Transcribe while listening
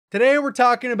Today we're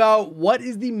talking about what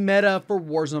is the meta for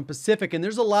Warzone Pacific, and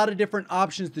there's a lot of different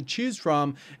options to choose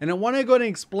from, and I want to go ahead and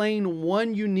explain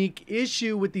one unique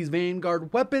issue with these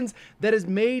Vanguard weapons that has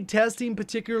made testing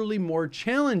particularly more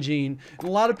challenging, and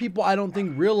a lot of people I don't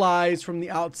think realize from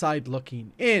the outside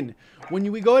looking in.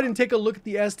 When we go ahead and take a look at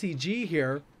the STG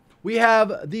here, we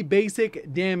have the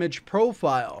basic damage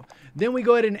profile. Then we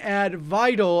go ahead and add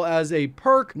Vital as a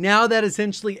perk. Now that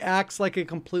essentially acts like a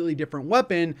completely different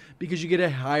weapon because you get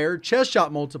a higher chest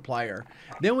shot multiplier.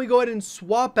 Then we go ahead and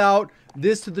swap out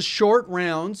this to the short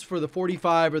rounds for the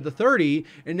 45 or the 30.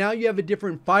 And now you have a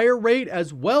different fire rate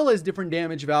as well as different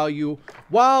damage value,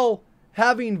 while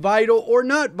having Vital or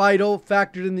not Vital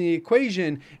factored in the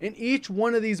equation, and each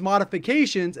one of these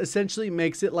modifications essentially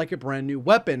makes it like a brand new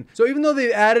weapon. So even though they've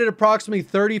added approximately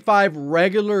 35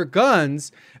 regular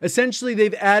guns, essentially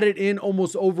they've added in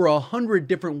almost over 100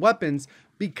 different weapons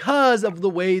because of the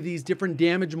way these different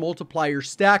damage multipliers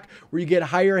stack, where you get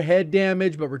higher head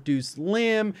damage but reduced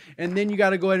limb, and then you got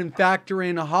to go ahead and factor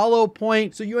in a hollow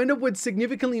point. So you end up with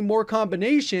significantly more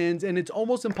combinations, and it's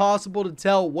almost impossible to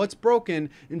tell what's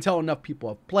broken until enough people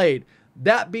have played.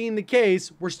 That being the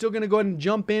case, we're still going to go ahead and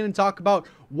jump in and talk about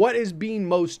what is being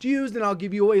most used, and I'll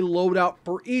give you a loadout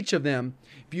for each of them.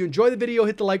 If you enjoy the video,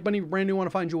 hit the like button. If you're brand new, want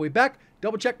to find your way back,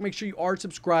 double check, make sure you are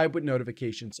subscribed with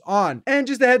notifications on. And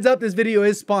just a heads up, this video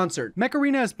is sponsored. Mech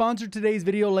Arena has sponsored today's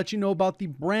video to let you know about the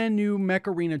brand new Mech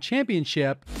Arena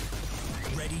Championship.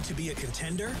 Ready to be a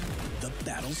contender? The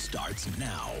battle starts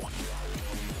now.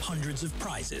 Hundreds of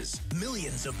prizes,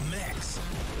 millions of mechs,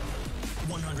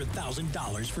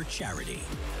 $100,000 for charity.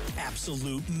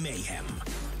 Absolute mayhem.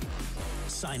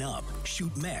 Sign up,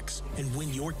 shoot mechs, and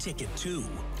win your ticket to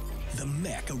the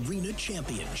Mech Arena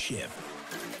Championship.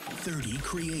 30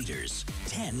 creators,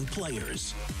 10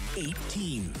 players, 8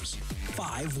 teams,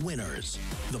 5 winners.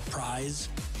 The prize?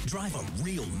 Drive a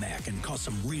real mech and cause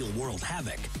some real world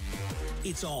havoc.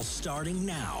 It's all starting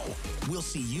now. We'll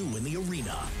see you in the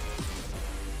arena.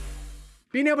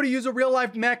 Being able to use a real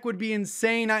life mech would be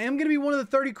insane. I am going to be one of the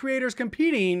 30 creators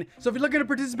competing. So if you're looking to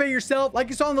participate yourself, like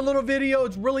you saw in the little video,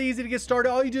 it's really easy to get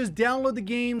started. All you do is download the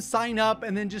game, sign up,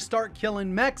 and then just start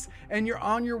killing mechs, and you're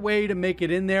on your way to make it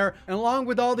in there. And along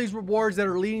with all these rewards that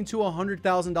are leading to a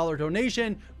 $100,000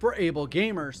 donation for able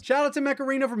gamers. Shout out to Mech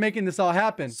Arena for making this all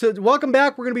happen. So welcome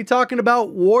back. We're going to be talking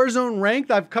about Warzone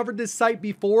Ranked. I've covered this site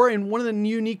before, and one of the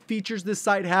unique features this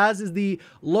site has is the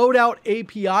loadout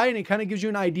API, and it kind of gives you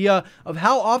an idea of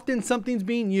how often something's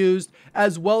being used,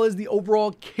 as well as the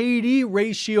overall KD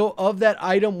ratio of that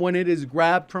item when it is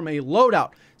grabbed from a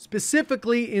loadout,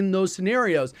 specifically in those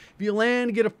scenarios. If you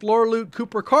land, get a floor loot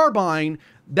Cooper carbine,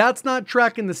 that's not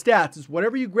tracking the stats. It's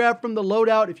whatever you grab from the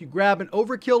loadout. If you grab an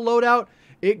overkill loadout,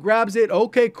 it grabs it.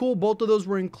 Okay, cool. Both of those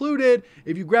were included.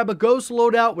 If you grab a ghost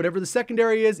loadout, whatever the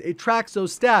secondary is, it tracks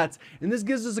those stats. And this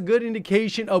gives us a good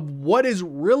indication of what is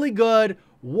really good,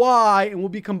 why, and we'll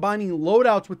be combining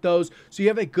loadouts with those so you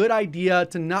have a good idea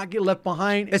to not get left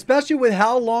behind, especially with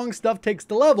how long stuff takes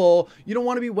to level. You don't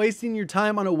want to be wasting your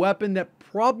time on a weapon that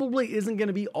probably isn't going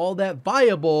to be all that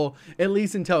viable, at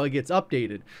least until it gets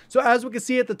updated. So as we can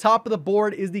see at the top of the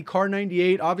board is the Kar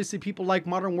 98. Obviously people like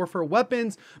Modern Warfare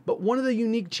weapons, but one of the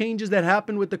unique changes that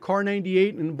happened with the Kar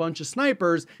 98 and a bunch of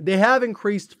snipers, they have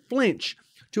increased flinch.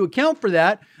 To account for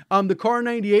that, the Kar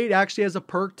 98 actually has a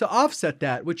perk to offset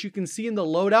that, which you can see in the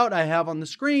loadout I have on the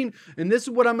screen. And this is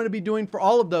what I'm going to be doing for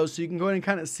all of those. So you can go ahead and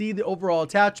kind of see the overall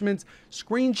attachments,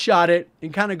 screenshot it,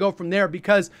 and kind of go from there.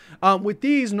 Because with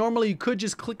these, normally you could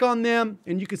just click on them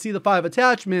and you can see the 5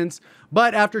 attachments.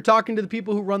 But after talking to the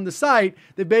people who run the site,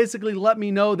 they basically let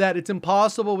me know that it's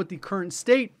impossible with the current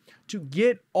state to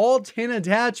get all 10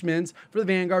 attachments for the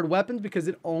Vanguard weapons because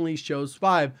it only shows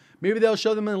 5. Maybe they'll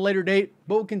show them in a later date,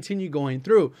 but we'll continue going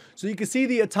through. So you can see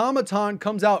the Automaton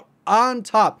comes out on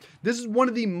top. This is one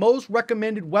of the most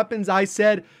recommended weapons. I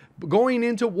said going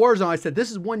into Warzone, I said this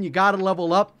is one you got to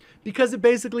level up because it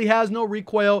basically has no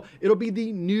recoil. It'll be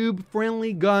the noob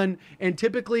friendly gun, and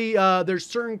typically there's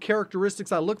certain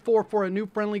characteristics I look for a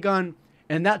noob friendly gun,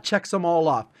 and that checks them all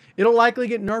off. It'll likely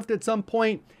get nerfed at some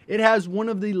point. It has one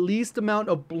of the least amount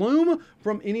of bloom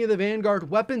from any of the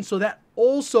Vanguard weapons, so that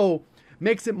also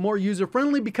makes it more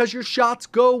user-friendly because your shots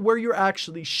go where you're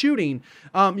actually shooting.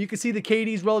 You can see the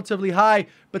KD is relatively high,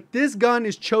 but this gun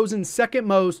is chosen second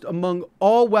most among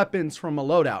all weapons from a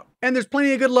loadout. And there's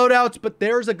plenty of good loadouts, but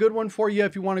there's a good one for you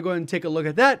if you want to go ahead and take a look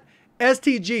at that.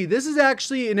 STG. This is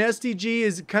actually an STG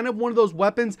is kind of one of those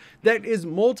weapons that is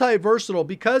multi-versatile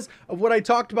because of what I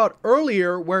talked about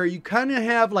earlier, where you kind of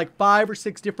have like 5 or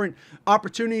 6 different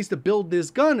opportunities to build this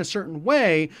gun a certain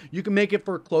way. You can make it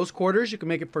for close quarters, you can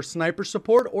make it for sniper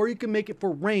support, or you can make it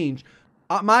for range.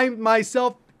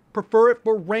 Myself prefer it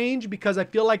for range because I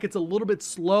feel like it's a little bit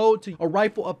slow to a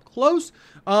rifle up close,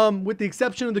 with the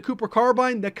exception of the Cooper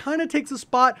carbine that kind of takes the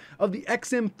spot of the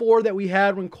XM4 that we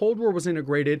had when Cold War was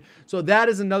integrated. So that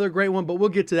is another great one, but we'll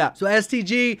get to that. So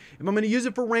STG, if I'm going to use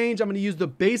it for range, I'm going to use the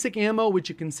basic ammo, which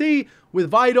you can see with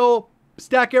Vital,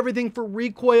 stack everything for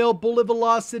recoil, bullet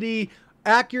velocity,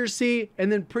 accuracy,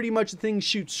 and then pretty much the thing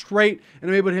shoots straight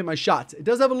and I'm able to hit my shots. It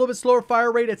does have a little bit slower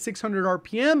fire rate at 600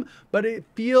 RPM, but it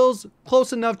feels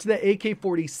close enough to the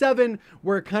AK-47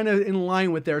 where it kind of in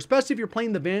line with there, especially if you're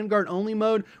playing the Vanguard only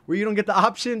mode where you don't get the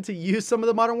option to use some of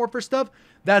the Modern Warfare stuff.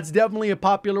 That's definitely a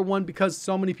popular one because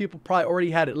so many people probably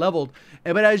already had it leveled.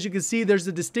 But as you can see, there's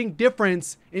a distinct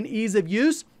difference in ease of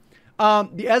use.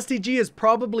 The STG is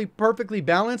probably perfectly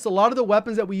balanced. A lot of the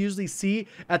weapons that we usually see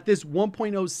at this 1.06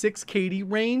 KD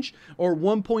range or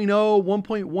 1.0,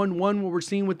 1.11, what we're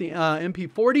seeing with the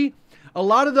MP40, a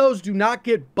lot of those do not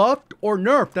get buffed or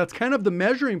nerfed. That's kind of the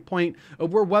measuring point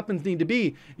of where weapons need to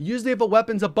be. Usually if a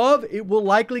weapon's above, it will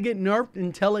likely get nerfed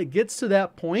until it gets to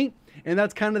that point. And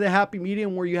that's kind of the happy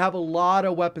medium where you have a lot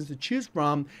of weapons to choose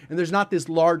from and there's not this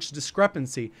large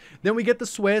discrepancy. Then we get the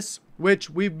Swiss, which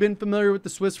we've been familiar with the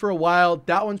Swiss for a while.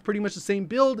 That one's pretty much the same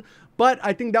build, but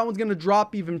I think that one's going to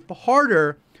drop even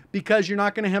harder because you're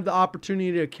not going to have the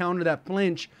opportunity to counter that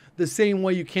flinch the same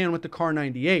way you can with the Kar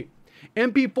 98.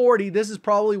 MP40, this is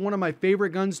probably one of my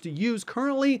favorite guns to use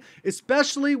currently,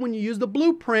 especially when you use the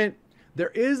blueprint.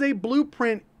 There is a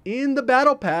blueprint in the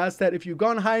battle pass that if you've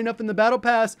gone high enough in the battle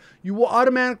pass, you will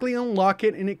automatically unlock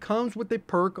it, and it comes with a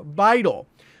perk Vital.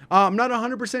 I'm not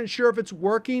 100% sure if it's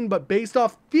working, but based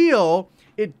off feel,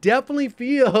 it definitely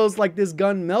feels like this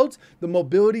gun melts. The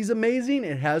mobility is amazing.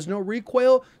 It has no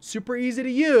recoil, super easy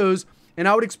to use, and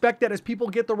I would expect that as people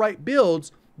get the right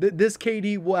builds, that this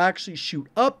KD will actually shoot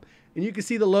up, and you can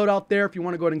see the loadout there. If you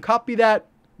want to go ahead and copy that,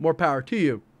 more power to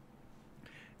you.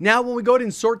 Now, when we go ahead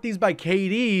and sort these by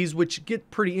KDs, which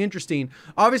get pretty interesting,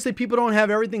 obviously people don't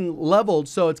have everything leveled,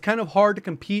 so it's kind of hard to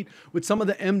compete with some of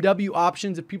the MW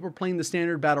options if people are playing the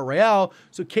standard Battle Royale.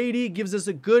 So KD gives us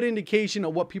a good indication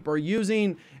of what people are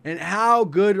using and how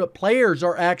good players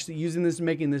are actually using this and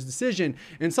making this decision.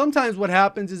 And sometimes what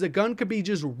happens is a gun could be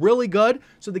just really good,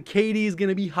 so the KD is going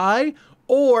to be high,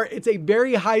 or it's a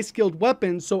very high skilled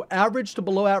weapon, so average to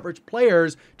below average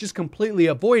players just completely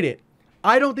avoid it.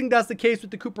 I don't think that's the case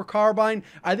with the Cooper carbine.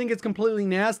 I think it's completely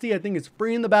nasty. I think it's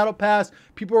free in the battle pass.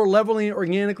 People are leveling it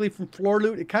organically from floor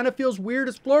loot. It kind of feels weird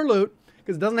as floor loot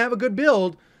because it doesn't have a good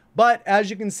build. But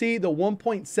as you can see, the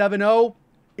 1.70,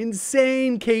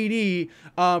 insane KD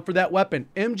for that weapon.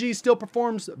 MG still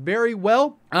performs very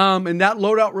well, and that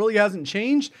loadout really hasn't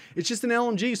changed. It's just an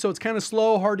LMG, so it's kind of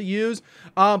slow, hard to use.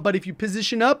 But if you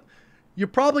position up, you're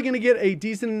probably going to get a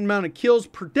decent amount of kills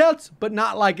per deaths, but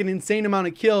not like an insane amount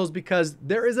of kills because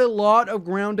there is a lot of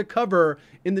ground to cover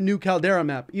in the new Caldera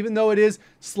map. Even though it is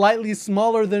slightly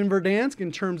smaller than Verdansk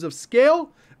in terms of scale,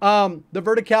 the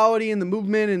verticality and the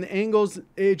movement and the angles,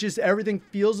 it just everything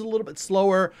feels a little bit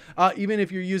slower, even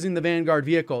if you're using the Vanguard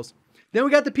vehicles. Then we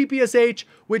got the PPSH,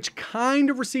 which kind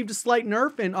of received a slight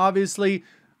nerf, and obviously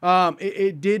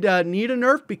it did need a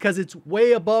nerf because it's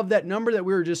way above that number that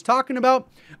we were just talking about.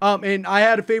 And I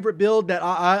had a favorite build that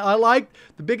I liked.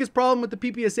 The biggest problem with the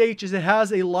PPSH is it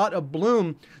has a lot of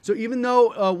bloom. So even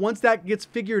though once that gets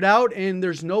figured out and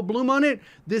there's no bloom on it,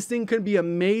 this thing could be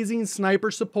amazing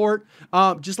sniper support,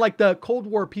 just like the Cold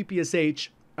War PPSH.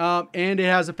 And it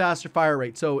has a faster fire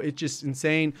rate. So it's just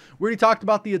insane. We already talked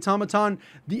about the Automaton.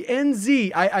 The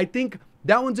NZ, I think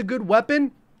that one's a good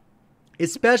weapon,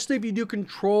 especially if you do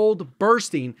controlled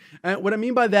bursting. And what I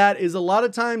mean by that is a lot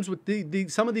of times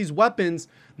with some of these weapons,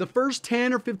 the first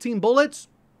 10 or 15 bullets,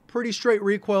 pretty straight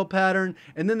recoil pattern,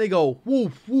 and then they go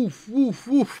woof, woof, woof,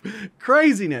 woof,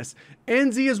 craziness.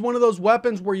 NZ is one of those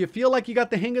weapons where you feel like you got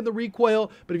the hang of the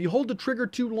recoil, but if you hold the trigger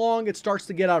too long, it starts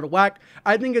to get out of whack.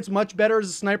 I think it's much better as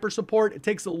a sniper support. It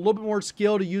takes a little bit more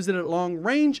skill to use it at long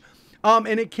range.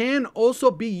 And it can also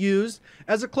be used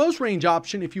as a close range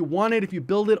option if you want it, if you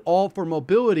build it all for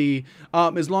mobility,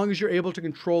 as long as you're able to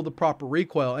control the proper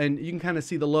recoil. And you can kind of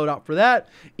see the loadout for that.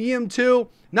 EM2,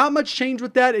 not much change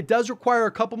with that. It does require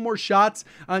a couple more shots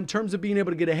in terms of being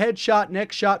able to get a headshot,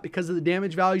 next shot, because of the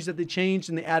damage values that they changed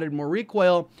and they added more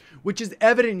recoil, which is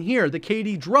evident here. The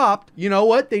KD dropped. You know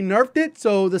what? They nerfed it,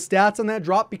 so the stats on that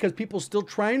dropped because people are still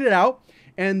trying it out,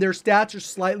 and their stats are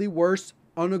slightly worse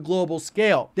on a global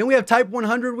scale. Then we have Type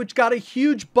 100, which got a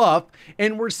huge buff,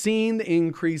 and we're seeing the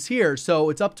increase here. So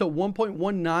it's up to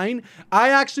 1.19. I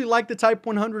actually like the Type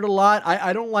 100 a lot.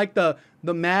 I don't like the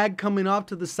mag coming off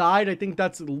to the side. I think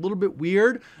that's a little bit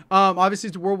weird. Obviously,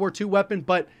 it's a World War II weapon,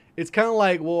 but it's kind of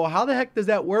like, well, how the heck does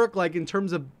that work? Like in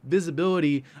terms of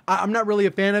visibility, I'm not really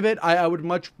a fan of it. I would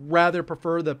much rather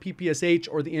prefer the PPSH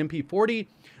or the MP40,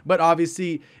 but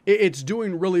obviously it's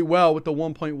doing really well with the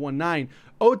 1.19.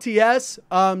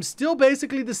 OTS, still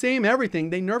basically the same everything.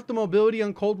 They nerfed the mobility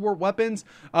on Cold War weapons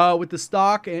with the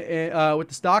stock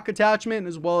attachment,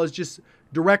 as well as just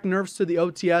direct nerfs to the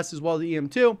OTS as well as the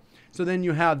EM2. So then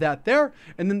you have that there.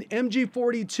 And then the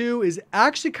MG42 is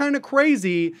actually kind of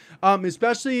crazy,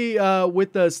 especially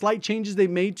with the slight changes they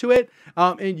made to it.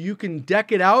 And you can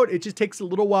deck it out. It just takes a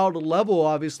little while to level,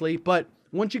 obviously. But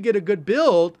once you get a good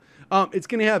build, it's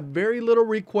going to have very little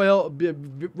recoil, be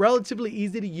relatively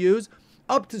easy to use,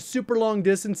 up to super long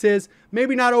distances,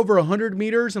 maybe not over 100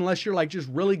 meters unless you're like just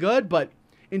really good, but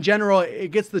in general,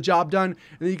 it gets the job done.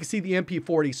 And then you can see the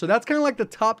MP40. So that's kind of like the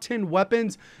top 10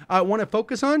 weapons I want to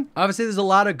focus on. Obviously, there's a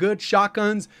lot of good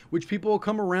shotguns, which people will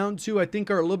come around to, I think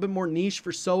are a little bit more niche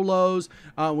for solos.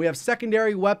 We have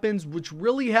secondary weapons, which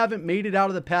really haven't made it out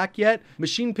of the pack yet.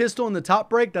 Machine pistol in the top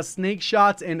break, that's snake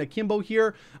shots and akimbo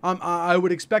here. I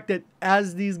would expect that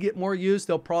as these get more used,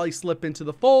 they'll probably slip into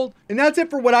the fold. And that's it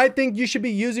for what I think you should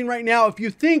be using right now. If you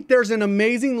think there's an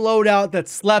amazing loadout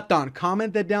that's slept on,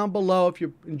 comment that down below. If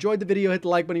you enjoyed the video, hit the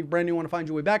like button. If you're brand new, want to find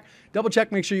your way back, double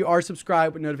check, make sure you are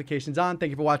subscribed with notifications on.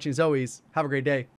 Thank you for watching as always. Have a great day.